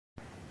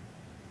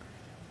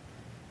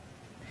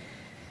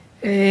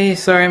Hey,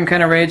 sorry I'm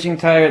kind of raging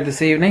tired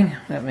this evening.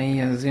 Let me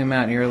zoom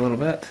out here a little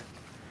bit.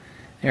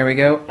 There we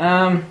go.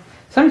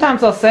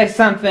 Sometimes I'll say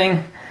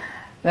something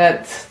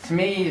that to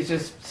me is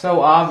just so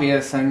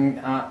obvious,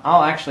 and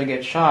I'll actually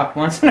get shocked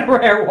once in a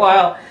rare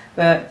while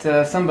that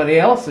somebody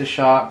else is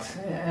shocked.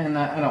 And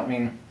I don't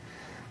mean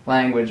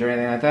language or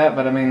anything like that,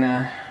 but I mean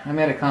I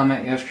made a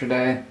comment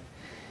yesterday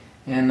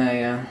in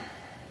a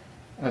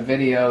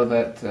video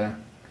that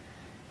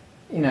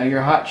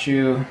your hot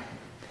shoe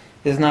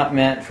is not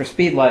meant for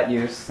speedlight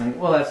use, and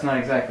well, that's not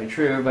exactly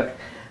true, but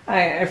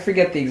I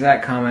forget the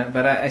exact comment,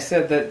 but I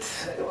said that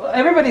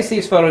everybody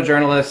sees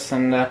photojournalists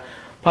and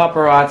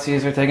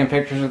paparazzis are taking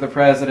pictures of the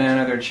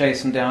president, or they're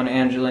chasing down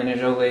Angelina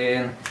Jolie,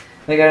 and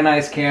they got a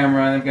nice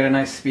camera, they've got a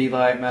nice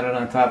speedlight mounted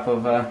on top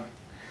of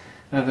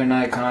their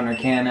Nikon or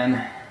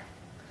Canon.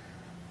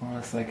 Hold on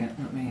a second,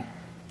 let me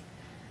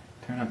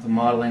turn up the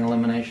modeling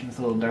illumination. It's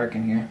a little dark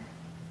in here.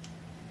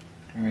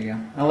 There we go.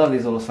 I love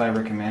these little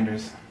Cyber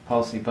Commanders.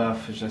 Policy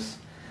Buff is just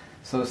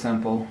so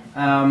simple.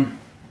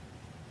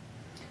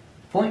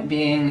 Point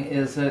being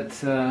is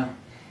that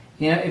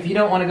if you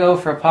don't want to go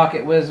for a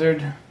pocket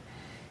wizard,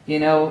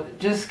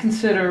 just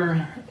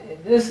consider,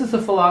 this is a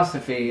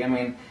philosophy. I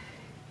mean,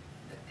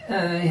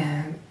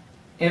 if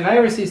I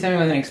ever see something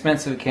with an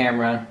expensive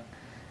camera,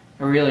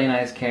 a really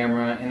nice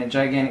camera, and a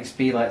gigantic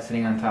speedlight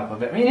sitting on top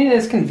of it, I mean, it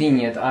is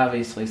convenient,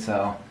 obviously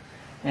so.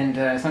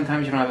 And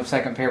sometimes you don't have a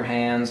second pair of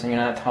hands, and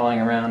you're not hauling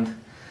around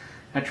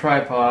a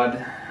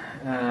tripod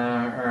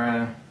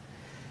or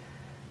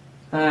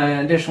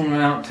an additional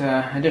mount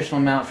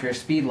for your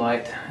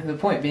speedlight. The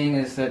point being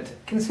is that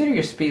consider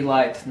your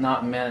speedlight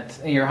not meant,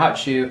 your hot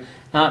shoe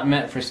not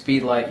meant for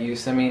speedlight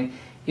use. I mean,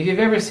 if you've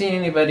ever seen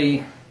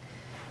anybody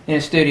in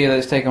a studio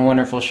that's taken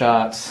wonderful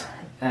shots,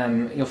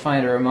 you'll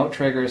find a remote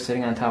trigger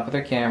sitting on top of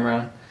their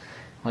camera,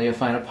 or you'll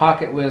find a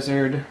pocket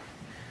wizard,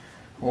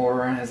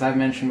 or as I've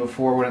mentioned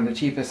before, one of the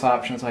cheapest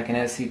options like an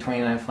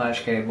SC29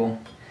 flash cable.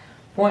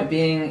 Point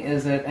being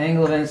is that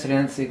angle of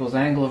incidence equals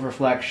angle of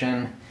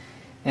reflection,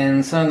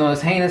 and some of the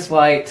most heinous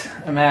light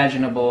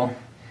imaginable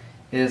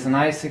is a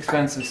nice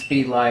expensive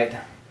speed light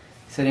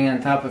sitting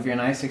on top of your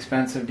nice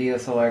expensive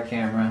DSLR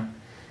camera,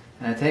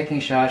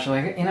 taking shots.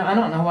 You're like, I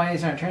don't know why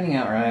these aren't turning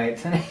out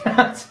right.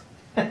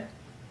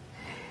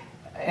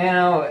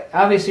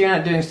 Obviously you're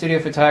not doing studio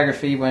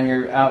photography when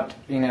you're out,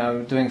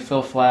 doing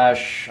fill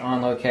flash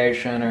on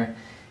location, or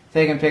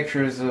taking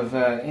pictures of,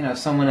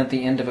 someone at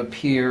the end of a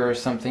pier or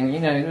something.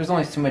 There's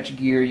only so much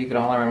gear you could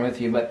haul around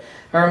with you, but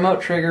a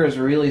remote trigger is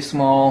really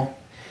small,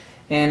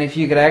 and if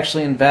you could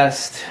actually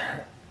invest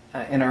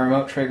in a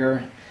remote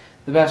trigger,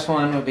 the best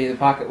one would be the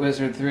Pocket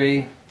Wizard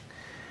 3.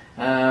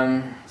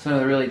 Some of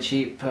the really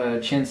cheap,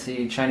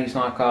 chintzy Chinese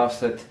knockoffs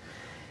that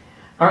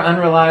are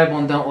unreliable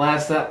and don't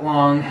last that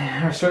long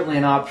are certainly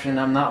an option.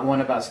 I'm not one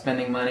about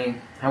spending money.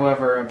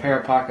 However, a pair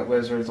of Pocket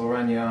Wizards will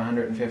run you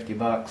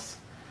 $150.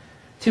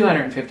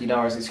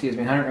 $250, excuse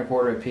me, 100 and a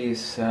quarter a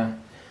piece,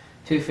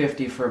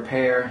 $250 for a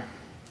pair.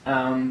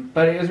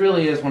 But it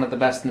really is one of the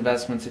best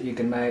investments that you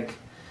can make.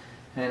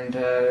 And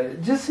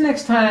just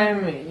next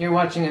time you're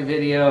watching a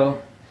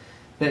video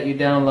that you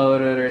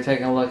downloaded or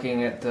taking a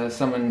looking at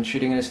someone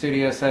shooting in a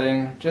studio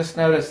setting, just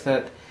notice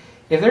that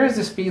if there is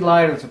a speed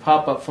light or there's a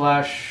pop-up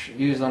flash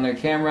used on their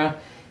camera,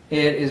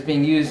 it is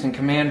being used in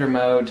commander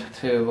mode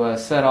to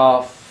set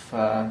off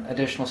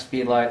additional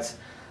speed lights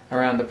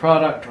around the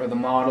product or the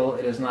model.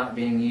 It is not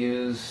being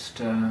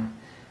used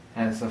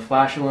as a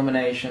flash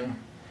illumination.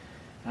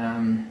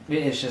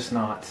 It's just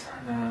not.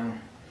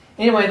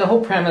 Anyway, the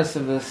whole premise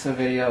of this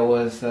video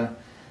was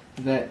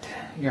that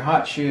your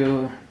hot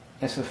shoe,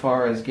 as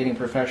far as getting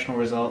professional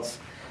results,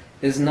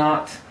 is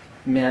not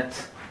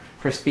meant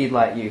for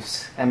speedlight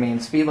use. I mean,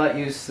 speedlight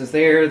use is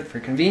there for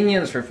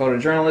convenience, for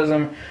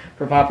photojournalism,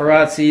 for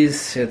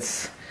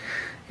paparazzis.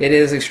 It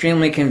is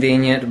extremely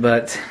convenient,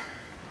 but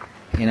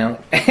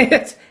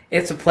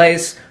it's a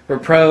place where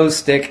pros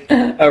stick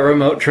a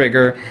remote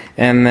trigger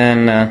and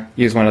then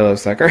use one of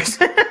those suckers.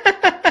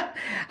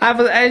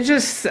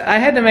 I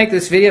had to make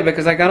this video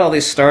because I got all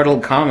these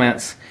startled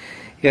comments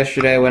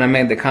yesterday when I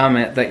made the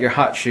comment that your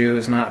hot shoe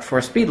is not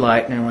for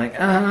speedlight, and I'm like,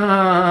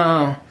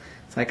 oh.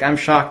 It's like, I'm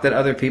shocked that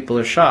other people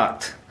are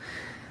shocked.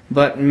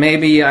 But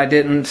maybe I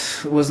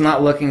was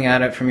not looking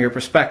at it from your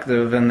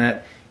perspective, and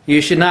that you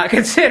should not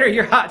consider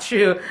your hot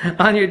shoe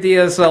on your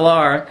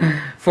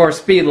DSLR for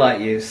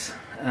speedlight use.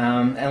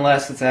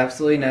 Unless it's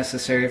absolutely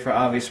necessary for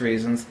obvious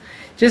reasons.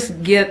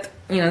 Just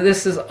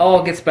this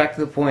all gets back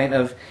to the point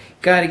of,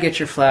 got to get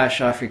your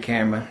flash off your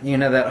camera.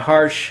 That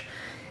harsh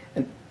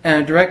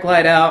direct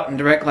light out and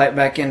direct light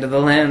back into the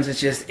lens,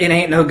 it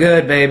ain't no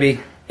good, baby.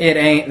 It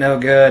ain't no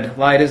good.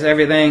 Light is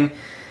everything,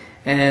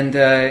 and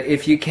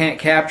if you can't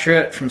capture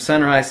it from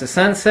sunrise to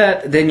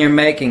sunset, then you're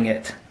making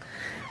it.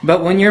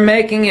 But when you're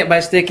making it by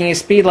sticking a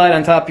speed light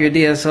on top of your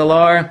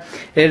DSLR,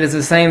 it is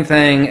the same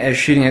thing as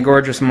shooting a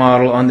gorgeous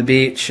model on the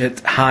beach at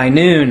high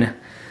noon.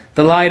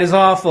 The light is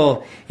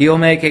awful. You'll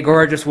make a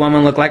gorgeous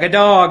woman look like a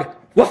dog.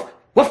 Woof,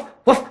 woof,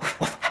 woof,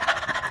 woof.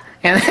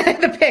 and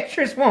the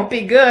pictures won't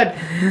be good.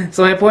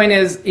 So my point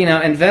is, you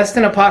know, invest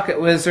in a Pocket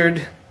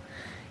Wizard.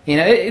 You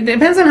know, it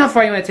depends on how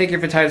far you want to take your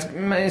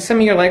photography. Some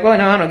of you are like, well,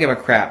 no, I don't give a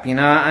crap. You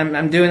know,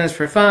 I'm doing this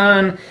for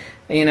fun.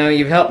 You know,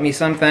 you've helped me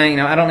something. You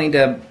know, I don't need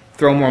to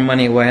throw more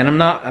money away. And I'm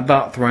not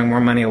about throwing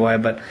more money away,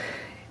 but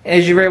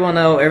as you very well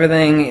know,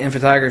 everything in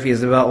photography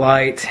is about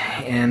light,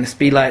 and the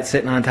speed light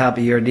sitting on top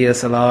of your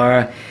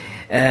DSLR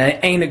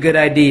ain't a good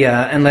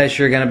idea unless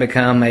you're going to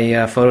become a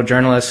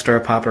photojournalist or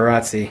a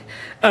paparazzi.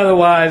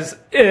 Otherwise,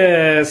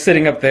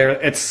 sitting up there,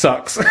 it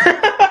sucks.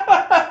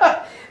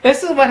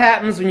 This is what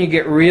happens when you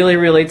get really,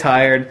 really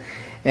tired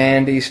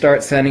and you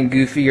start sounding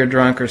goofy or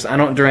drunk. I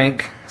don't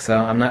drink, so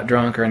I'm not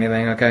drunk or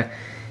anything, okay?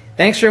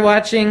 Thanks for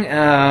watching.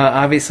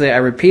 Obviously, I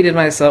repeated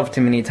myself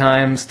too many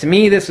times. To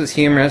me, this was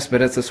humorous,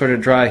 but it's a sort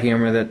of dry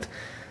humor that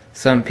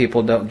some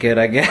people don't get,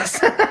 I guess.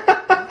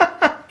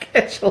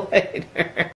 Catch you later.